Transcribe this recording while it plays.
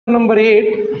Number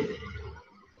 8,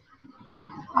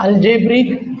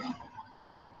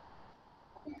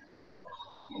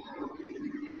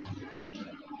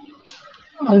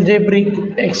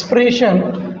 algebraic expression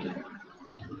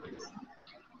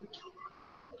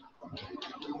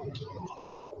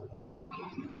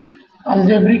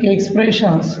algebraic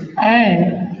expressions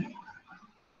and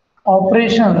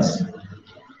operations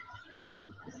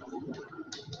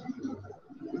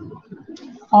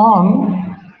on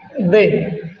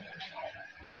them.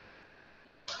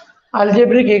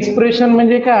 Algebraic expression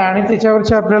म्हणजे काय आणि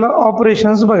त्याच्यावरचे आपल्याला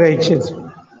ऑपरेशन्स बघायचेच.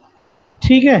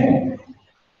 ठीक आहे,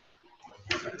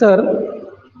 तर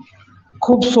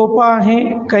खूप सोपा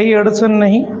आहे, काही अडचण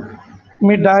नाही.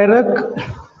 मी डायरेक्ट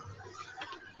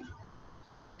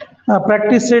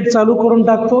प्रॅक्टिस सेट चालू करून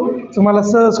टाकतो, तुम्हाला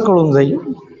सहज कळून जाईल.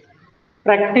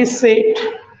 Practice set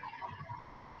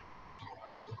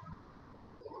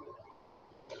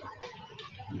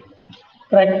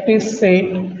practice set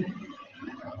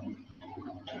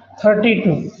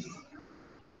 32.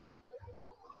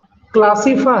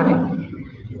 Classify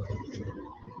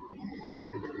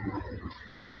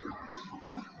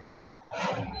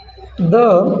the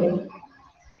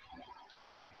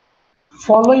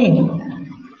following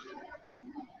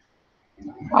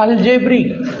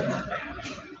algebraic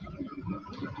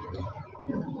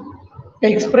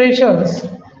expressions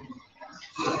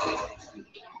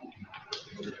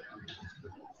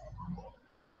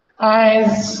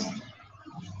as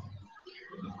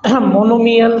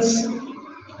monomials,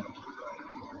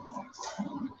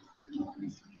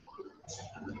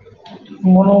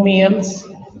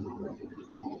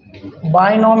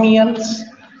 binomials,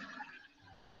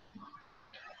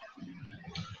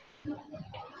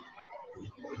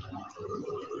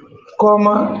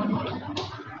 comma,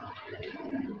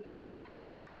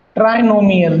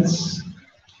 trinomials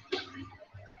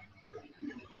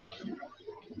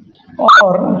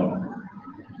or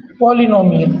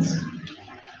polynomials.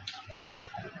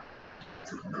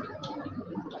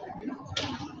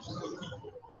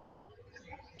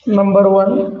 Number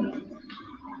 1,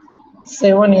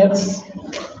 7x.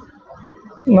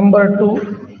 Number 2,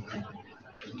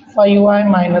 5y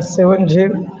minus 7z.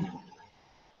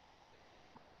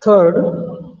 Third,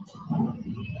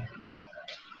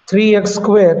 3x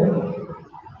square,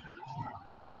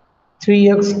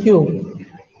 3x cube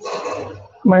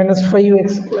minus 5x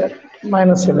square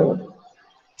minus 11.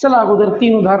 चला अगोदर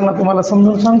 3 उदाहरणं तुम्हाला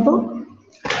समजून सांगतो,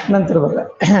 नंतर बघा.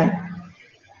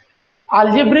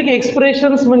 Algebraic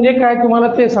expressions म्हणजे काय तुम्हाला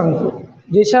ते सांगतो.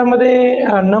 ज्याच्यामध्ये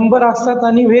नंबर असतात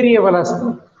आणि व्हेरिएबल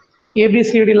असतात.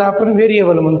 ABCD ला आपण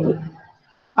व्हेरिएबल म्हणतो.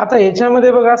 आता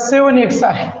याच्यामध्ये बघा 7x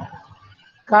आहे.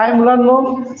 काय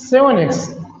मुलांनो, 7x.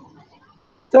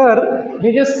 तर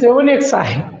हे जे 7x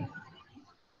आहे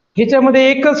ह्याच्यामध्ये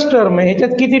एकच टर्म आहे.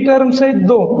 ह्याच्यात किती टर्म्स आहेत?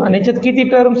 2. आणि ह्याच्यात किती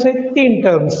टर्म्स आहेत? 3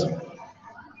 टर्म्स.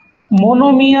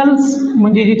 मोनोमियल्स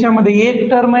म्हणजे ज्याच्यामध्ये एक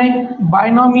टर्म आहे.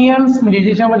 बायनॉमियल्स म्हणजे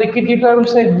ज्याच्यामध्ये किती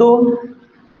टर्म्स आहेत? 2.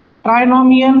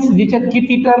 ट्रायनॉमियल्स ज्याच्यात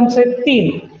किती टर्म्स आहेत? 3.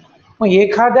 मग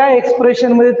एखाद्या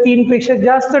एक्सप्रेशन मध्ये 3 पेक्षा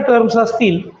जास्त टर्म्स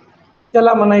असतील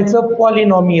त्याला म्हणायचं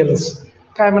पॉलिनॉमियल्स.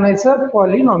 काय म्हणायचं?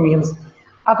 पॉलिनॉमियल्स.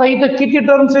 आता इथं किती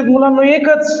टर्म्स आहेत मुलांना?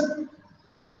 एकच.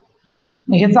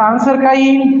 ह्याचा आन्सर काय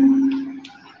येईल?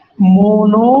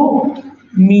 मोनोमियल्स.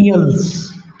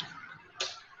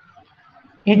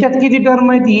 ह्याच्यात किती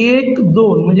टर्म आहेत? 1,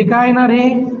 2 म्हणजे काय येणार आहे?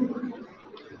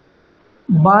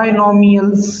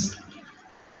 बायनॉमियल्स.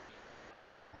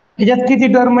 ह्याच्यात किती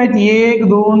टर्म आहेत? 1,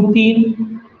 2, 3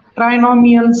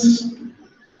 ट्रायनॉमियल्स.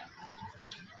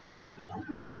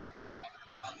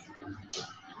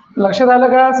 लक्षात आलं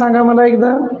का? सांगा मला एकदा.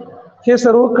 हे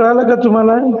सर्व कळालं का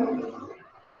तुम्हाला?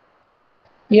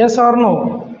 Yes or no?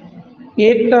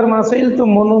 एक टर्म असेल तर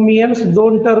मोनोमियल्स,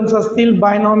 2 टर्म्स असतील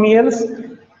बायनॉमियल्स,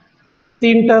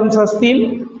 3 टर्म्स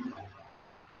असतील.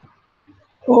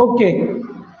 ओके.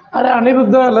 अरे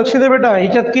अनिरुद्ध लक्ष दे बेटा,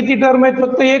 ह्याच्यात किती टर्म आहेत?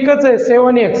 फक्त एकच आहे,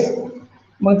 7x.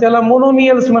 मग त्याला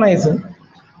मोनोमियल्स म्हणायचं.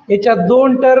 याच्यात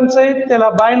 2 टर्म्स आहेत, त्याला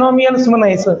बायनॉमियल्स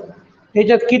म्हणायचं.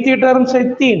 याच्यात किती टर्म्स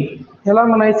आहेत? 3. त्याला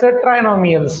म्हणायचं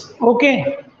ट्रायनॉमियल्स. ओके.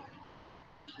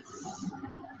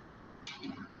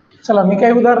 चला मी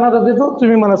काही उदाहरणार्थ देतो,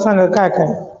 तुम्ही मला सांगा काय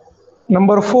काय.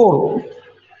 Number 4,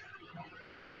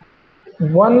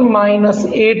 1 minus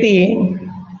 8a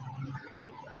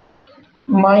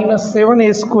minus 7a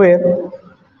square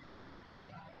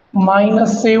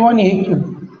minus 7a cube.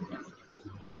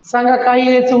 सांगा काय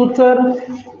येईल याचं उत्तर?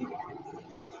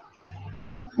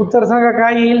 उत्तर सांगा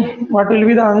काय येईल? What will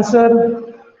be the answer?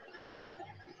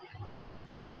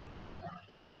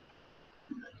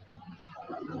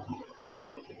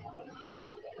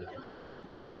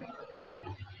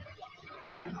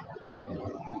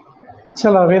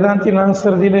 चला वेदांतीन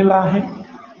आन्सर दिलेला आहे.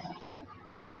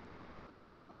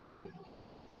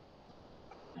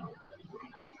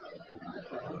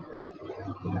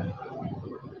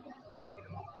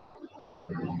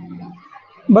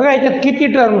 बघा याच्यात किती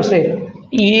टर्म्स आहेत,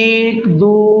 1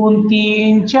 2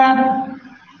 3 4.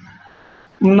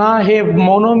 ना हे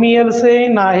मोनोमियल्स आहे,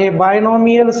 ना हे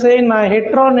बायनॉमियल्स आहे, ना हे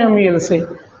ट्रोनॉमियल्स आहे.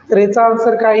 तर याचा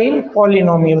आन्सर काय येईल?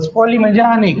 पॉलिनॉमियल्स. पॉली म्हणजे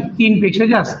अनेक, 3 पेक्षा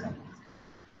जास्त.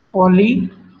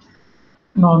 पॉलिनॉमियल्स.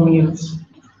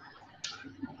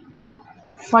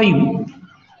 5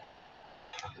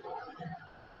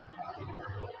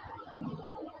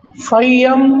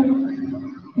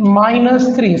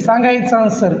 5m-3 सांगायचं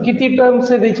आन्सर. किती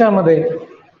टर्म्स आहे त्याच्यामध्ये?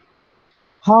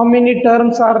 How many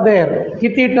terms R there?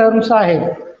 किती टर्म्स आहेत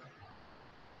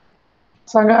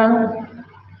सांगा.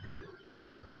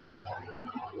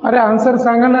 अरे आन्सर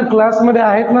सांगा ना, क्लासमध्ये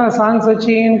आहेत ना. सांग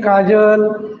सचिन, काजल.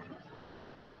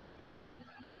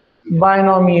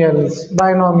 बायनॉमियल्स.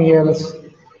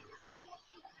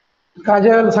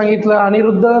 काजल सांगितलं.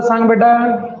 अनिरुद्ध सांग बेटा.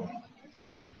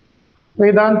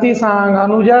 वेदांती सांग.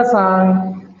 अनुजा सांग.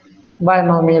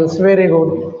 बायनॉमियल्स. Very good.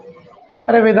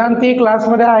 अरे वेदांती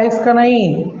क्लासमध्ये आहेस का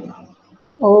नाही?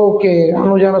 ओके,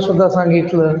 अनुजानं सुद्धा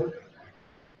सांगितलं.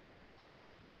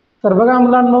 तर बघा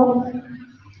मुलांनो,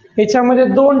 याच्यामध्ये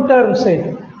 2 टर्म्स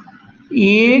आहेत.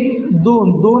 1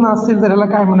 2 असतील तर ह्याला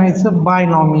काय म्हणायचं?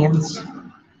 बायनॉमियल्स.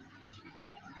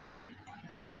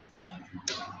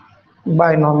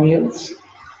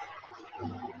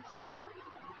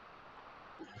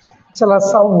 चला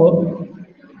 6वं.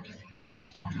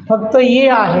 फक्त ये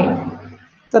आहे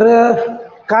तर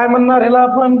काय म्हणणार ह्याला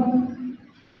आपण?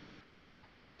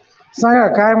 सांगा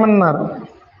काय म्हणणार?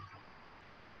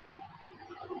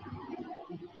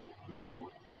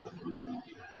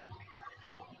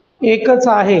 एकच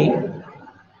आहे.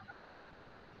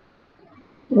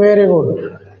 Very good.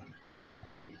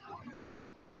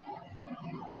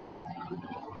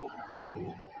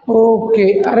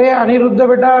 ओके. अरे अनिरुद्ध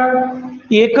बेटा,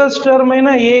 एकच टर्म आहे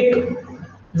ना, एक.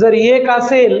 जर एक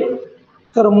असेल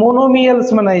तर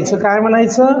मोनोमियल्स म्हणायचं. काय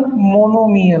म्हणायचं?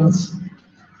 मोनोमियल्स.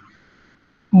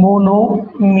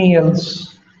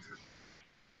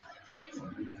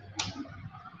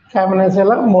 काय म्हणायचं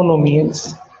याला? मोनोमियल्स.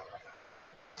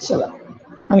 चला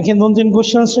आणखी 2-3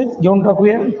 क्वेश्चन्स आहेत, घेऊन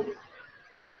टाकूया.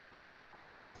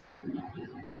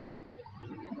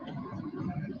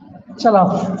 चला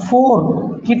 4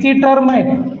 किती टर्म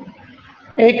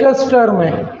आहेत? एकच टर्म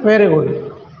आहे. Very good.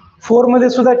 4 मध्ये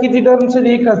सुद्धा किती टर्म्स आहेत?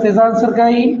 एकच. त्याचा आन्सर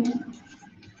काय येईल?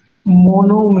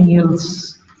 मोनोमियल्स.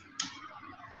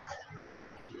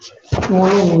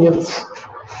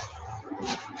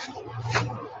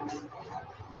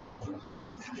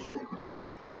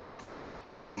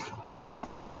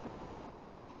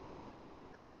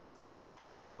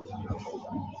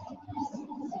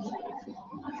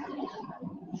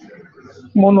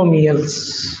 मोनोमियल्स.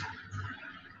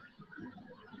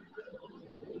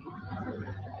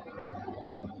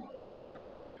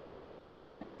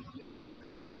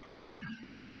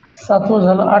 सातवं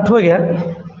झालं. 8वं घ्या.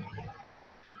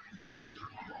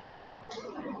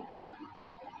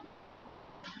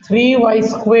 3y² -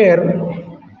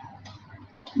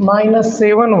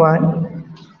 7y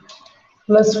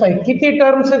 + 5 किती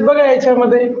टर्म्स आहेत बघा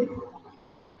याच्यामध्ये?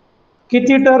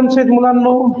 किती टर्म्स आहेत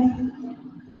मुलांनो?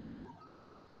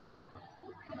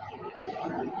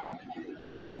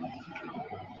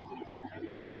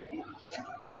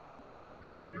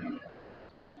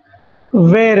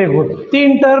 Very good.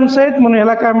 3 टर्म्स आहेत म्हणून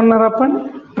ह्याला काय म्हणणार आपण?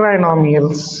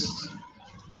 ट्रायनॉमियल्स.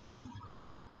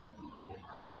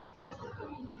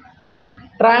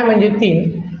 ट्राय म्हणजे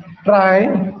 3.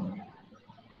 ट्रायनॉमियल्स.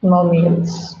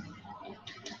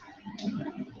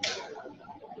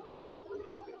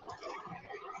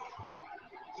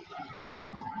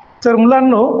 तर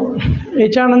मुलांनो,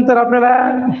 याच्यानंतर आपल्याला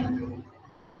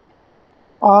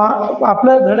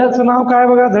आपल्या धड्याचं नाव काय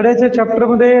बघा? धड्याच्या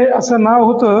चॅप्टरमध्ये असं नाव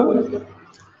होतं,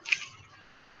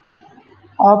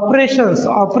 ऑपरेशन्स.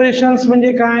 ऑपरेशन्स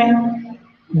म्हणजे काय?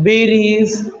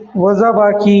 बेरीज,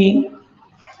 वजाबाकी,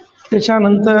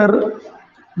 त्याच्यानंतर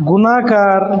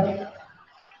गुणाकार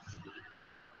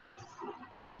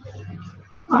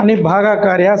आणि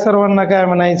भागाकार, या सर्वांना काय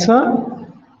म्हणायचं?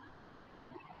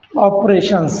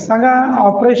 ऑपरेशन्स. सांगा,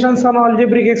 ऑपरेशन्स ऑन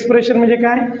अल्जेब्रिक एक्सप्रेशन म्हणजे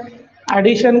काय?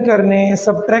 ॲडिशन करणे,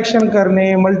 सबट्रॅक्शन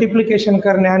करणे, मल्टिप्लिकेशन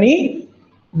करणे आणि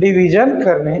डिव्हिजन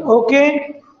करणे. ओके.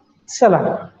 चला,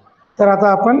 तर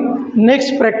आता आपण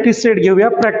नेक्स्ट प्रॅक्टिस सेट घेऊया.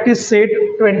 Practice set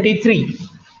 23.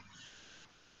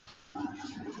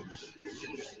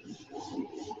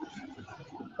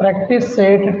 Practice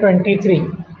set 23.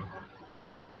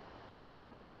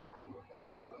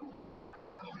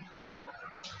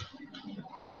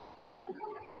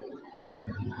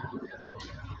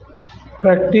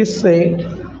 Practice set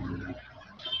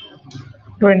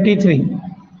 23.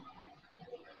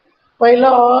 पहिलं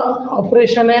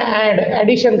ऑपरेशन आहे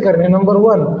ॲडिशन करणे. Number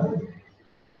 1,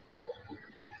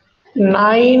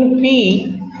 9p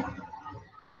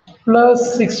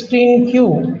plus 16q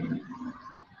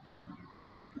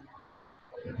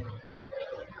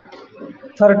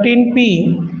thirteen P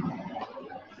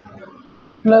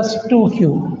plus 2q.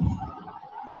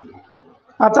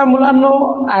 आता मुलांनो,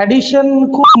 ॲडिशन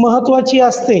खूप महत्वाची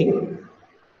असते.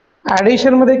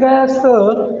 ॲडिशन मध्ये काय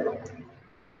असतं,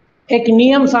 एक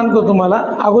नियम सांगतो तुम्हाला,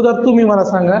 अगोदर तुम्ही मला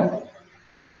सांगा.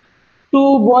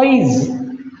 2 boys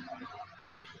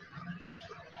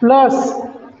plus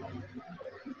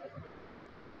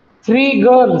 3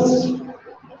 girls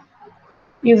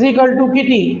is equal to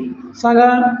किती? सांगा.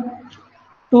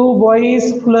 2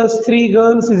 boys plus 3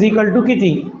 girls is equal to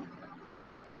किती?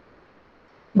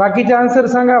 बाकीचे आन्सर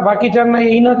सांगा, बाकीच्यांना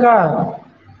येईन का?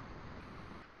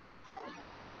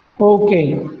 ओके,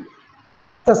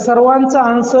 तर सर्वांचं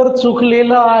आन्सर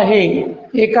चुकलेलं आहे,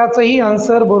 एकाचंही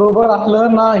आन्सर बरोबर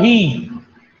आलं नाही.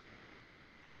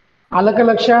 आलं का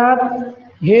लक्षात?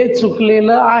 हे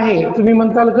चुकलेलं आहे. तुम्ही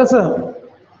म्हणताल कसं?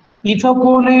 इथं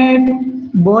कोण आहेत?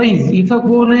 बॉईज. इथं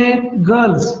कोण आहेत?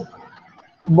 गर्ल्स.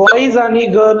 बॉईज आणि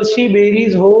गर्ल्सची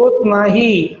बेरीज होत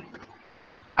नाही.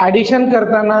 ॲडिशन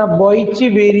करताना बॉईजची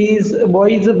बेरीज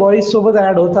बॉईज सोबत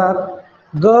ॲड होतात,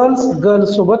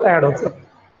 गर्ल्स सोबत ॲड होतात.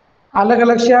 आलं का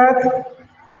लक्षात?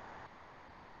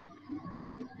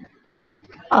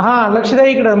 हा, लक्ष द्या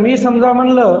इकडं. मी समजा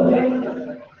म्हणलं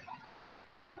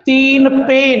 3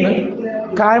 पेन,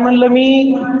 काय म्हणलं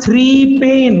मी? 3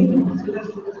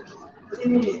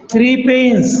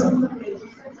 पेन्स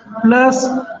प्लस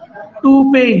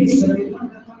 2 पेन्स,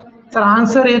 तर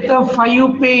आन्सर येतं 5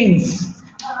 पेन्स.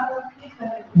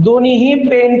 दोन्हीही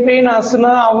पेन असणं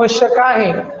आवश्यक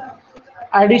आहे.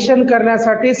 ॲडिशन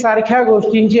करण्यासाठी सारख्या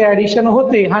गोष्टींची ॲडिशन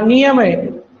होते, हा नियम आहे.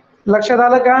 लक्षात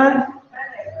आलं का?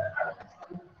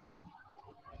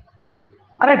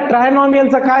 अरे,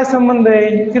 ट्रायनॉमियलचा काय संबंध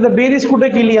आहे? तिथं बेरीज कुठे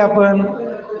केली आपण?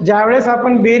 ज्यावेळेस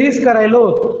आपण बेरीज करायलो,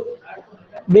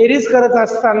 बेरीज करत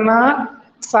असताना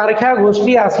सारख्या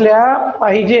गोष्टी असल्या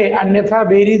पाहिजे, अन्यथा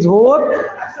बेरीज होत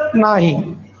नाही.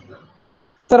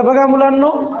 तर बघा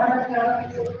मुलांनो,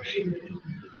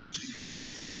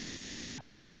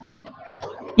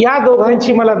 या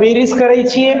दोघांची मला बेरीज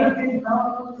करायची आहे.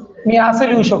 मी असं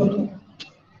लिहू शकतो,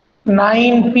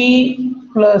 9p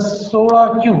plus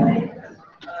 16q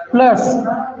plus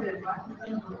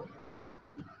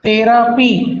 13p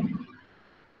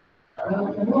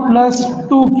plus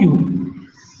 2q.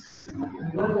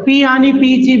 p आणि p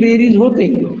ची बेरीज होते.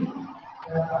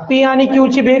 p आणि q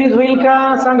ची बेरीज होईल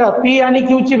का? सांगा. p आणि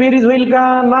q ची बेरीज होईल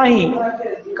का? नाही,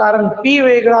 कारण p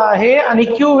वेगळा आहे आणि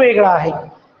q वेगळा आहे.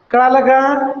 कळालं का?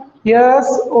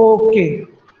 Yes, okay.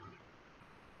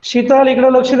 शीतल,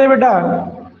 इकडं लक्ष द्या बेटा.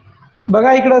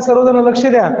 बघा इकडं, सर्वजण लक्ष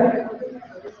द्या.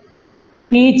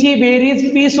 p ची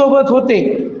बेरीज p सोबत होते,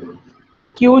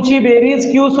 q ची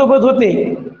बेरीज q सोबत होते.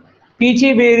 p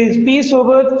ची बेरीज p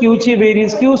सोबत, q ची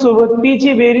बेरीज q सोबत, p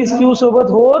ची बेरीज q सोबत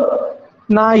होत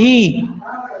नाही.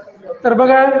 तर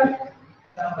बघा,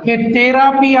 हे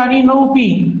 13p आणि 9p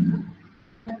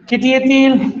किती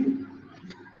येतील?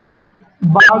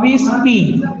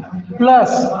 22p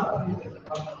plus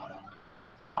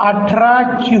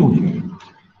 18q.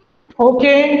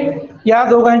 ओके, या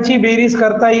दोघांची बेरीज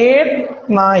करता येत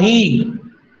नाही.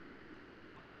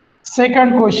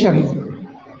 Second question.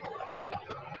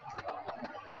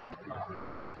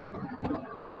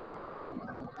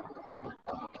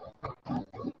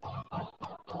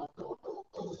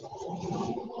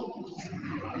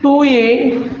 To A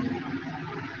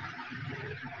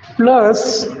plus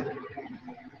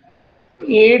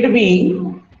 8b,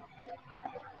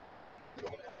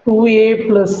 2a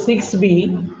plus 6b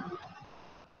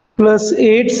plus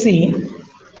 8c,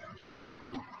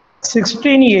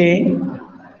 16a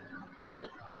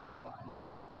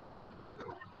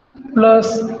plus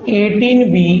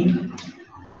 18b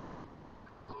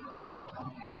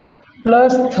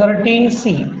plus 13c.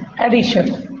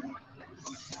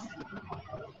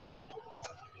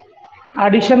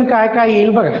 Addition काय काय येईल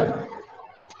बघा.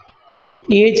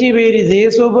 ए ची बेरीज ए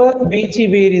सोबत, बी ची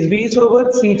बेरीज बी सोबत,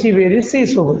 सी ची बेरीज सी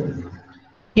सोबत.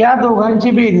 या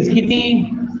दोघांची बेरीज किती?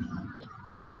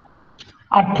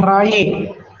 18a.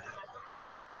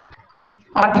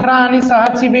 18 आणि 6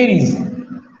 ची बेरीज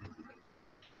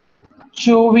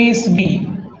 24b.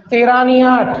 13 आणि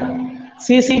 8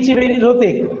 सी ची बेरीज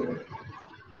होते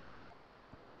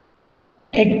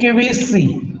 21c.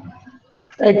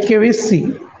 21c.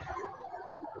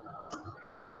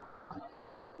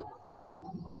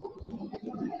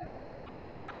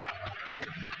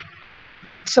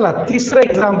 चला तिसरं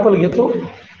एक्झाम्पल घेतो.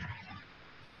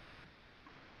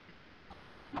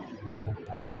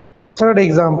 Third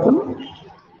example,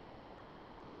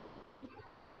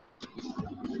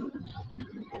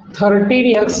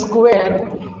 13x²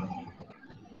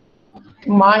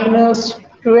 minus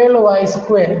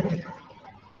 12y².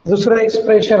 दुसरं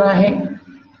एक्सप्रेशन आहे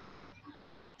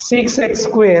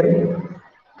 6x²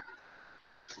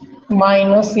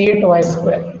 मायनस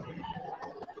 8y².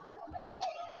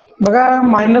 बघा,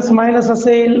 मायनस मायनस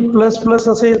असेल, प्लस प्लस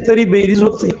असेल तरी बेरीज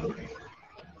होते.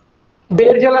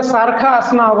 बेरजेला सारखा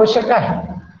असणं आवश्यक आहे.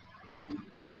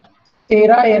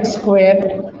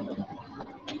 13x²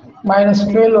 minus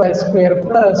 12y²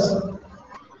 plus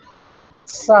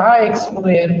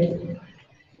 6x²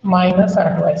 minus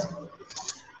 8y².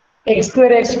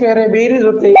 x² हे बेरीज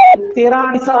होते. 13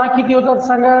 आणि 6 किती होतात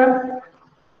सांगा?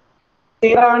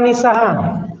 13 आणि 6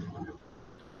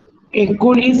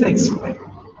 19x².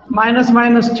 मायनस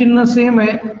मायनस चिन्ह सेम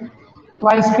आहे,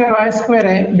 y²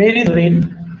 आहे, बेरीज होईल.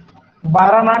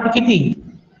 12 8 किती?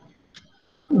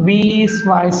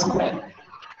 20y².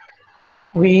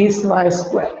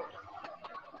 20y².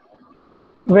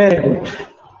 Very good.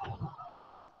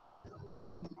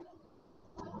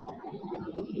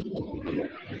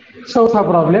 चौथा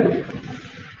problem,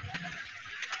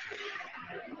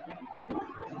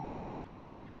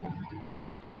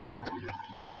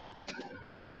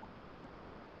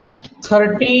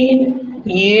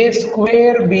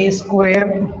 (13a²b²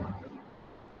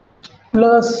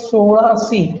 plus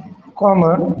 16c,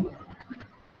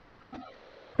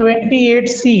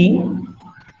 28c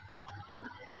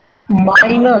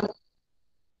minus,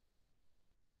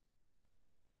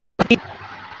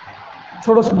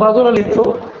 थोडस बाजूला लिहितो,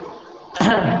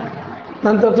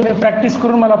 नंतर तुम्ही प्रॅक्टिस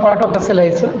करून मला पाठवत असेल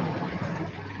यायचं.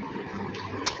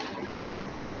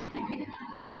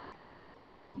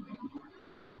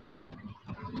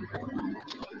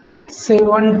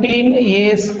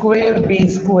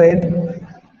 (17a²b²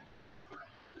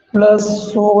 plus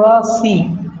 16c,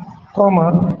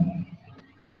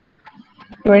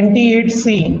 28c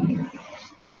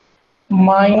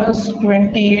minus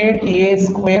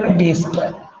 28a²b².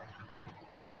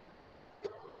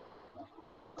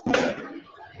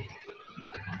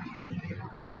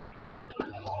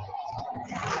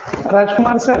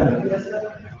 राजकुमार सर,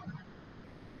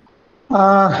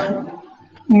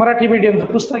 मराठी मीडियमचं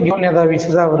पुस्तक घेऊन या 10वीचं,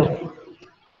 जावर.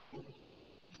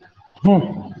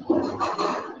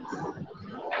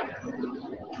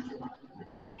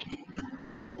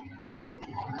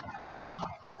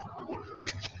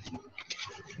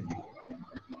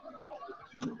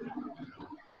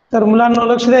 तर मुलांना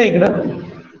लक्ष द्या इकडं,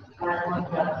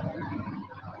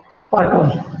 पाठवून.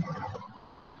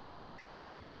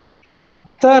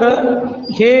 तर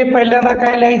हे पहिल्यांदा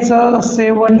काय लिहायचं?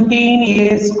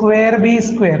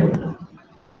 17a²b².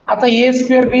 आता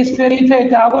a²b² इथे आहे,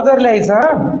 त्या अगोदर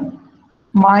लिहायचं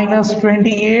मायनस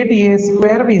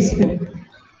 28a²b².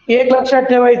 एक लक्षात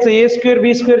ठेवायचं,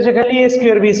 a²b² च्या खाली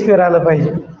a²b² आलं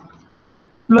पाहिजे.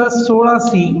 Plus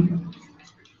 16c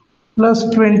plus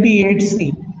 28c.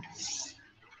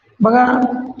 बघा,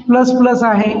 प्लस प्लस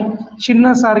आहे,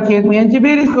 चिन्ह सारखे आहेत, यांची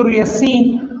बेरीज करूया. c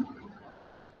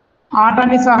 8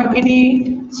 आणि 6 किती?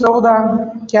 14,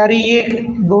 कॅरी 1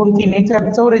 2 3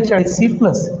 44c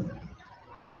प्लस.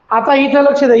 आता इथं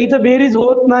लक्ष द्या, इथं बेरीज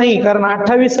होत नाही, कारण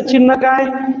 28 चिन्ह काय?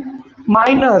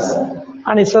 मायनस,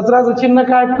 आणि 17चं चिन्ह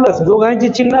काय? प्लस. दोघांचे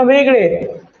चिन्ह वेगळे.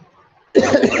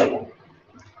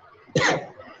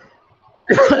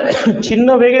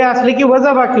 चिन्ह वेगळे असले की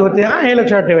वजाबाकी होते, हा, हे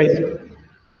लक्षात ठेवायचं.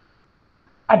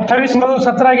 28 मधून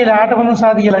 17 गेला, 8 मधून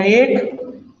 7 गेला 1,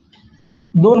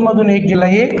 2 मधून 1 गेला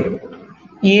 1,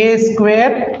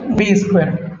 a²b².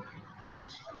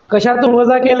 कशातून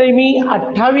वजा केलंय मी?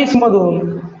 28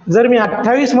 मधून. जर मी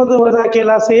 28 मधून वजा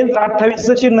केला असेल तर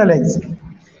 28चं चिन्ह लिहायचं,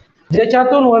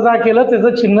 ज्याच्यातून वजा केलं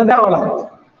त्याचं चिन्ह द्यावं लागतं.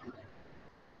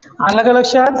 आलं का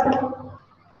लक्षात?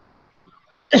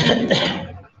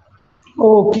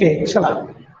 ओके, चला.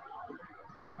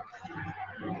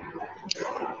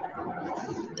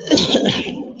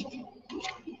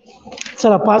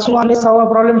 चला 5वा आणि 6वा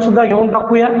प्रॉब्लेम सुद्धा घेऊन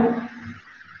टाकूया.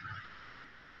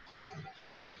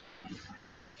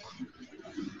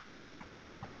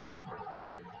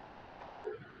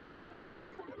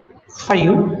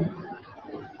 Five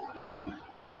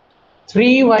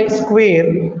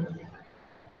 3y²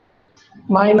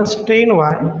 minus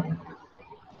 10y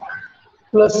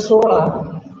plus 16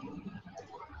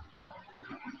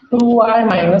 2y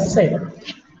minus 7.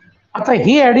 आता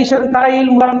ही ऍडिशन काय येईल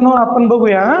मुलांनो, आपण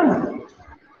बघूया.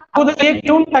 अगोदर एक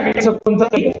घेऊन टाकायचं कोणतं.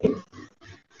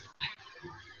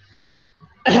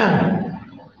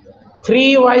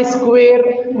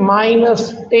 3y² मायनस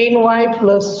 10y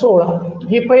प्लस 16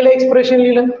 हे पहिलं एक्सप्रेशन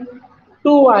लिहिलं.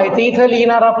 2y ते इथं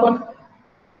लिहिणार आपण,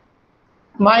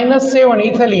 -7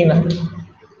 इथं लिहिणार.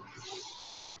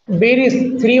 बेरीज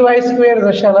 3y²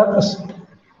 जशाला तसं.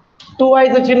 2y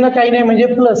चं चिन्ह काही नाही म्हणजे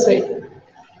प्लस आहे,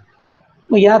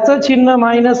 मग याचं चिन्ह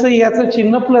मायनस आहे, याचं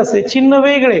चिन्ह प्लस आहे, चिन्ह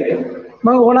वेगळे,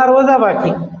 मग होणार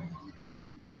वजाबाकी.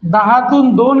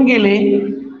 10तून 2 गेले,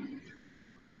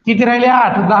 किती राहिले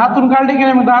 8. 10तून काढले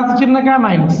गेले, मग 10चं चिन्ह काय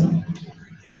मायनस,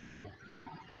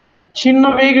 चिन्ह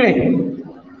वेगळे,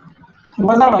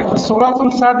 वजाबाकी. 16तून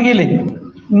 7 गेले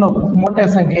 9, मोठ्या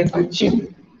संख्येचं चिन्ह.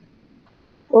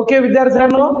 ओके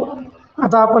विद्यार्थ्यांनो,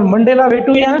 आता आपण मंडेला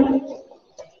भेटूया.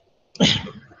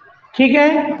 ठीक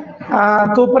आहे.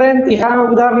 तोपर्यंत ह्या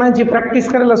उदाहरणांची प्रॅक्टिस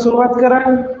करायला सुरुवात करा.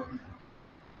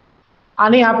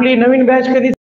 आणि आपली नवीन बॅच कधी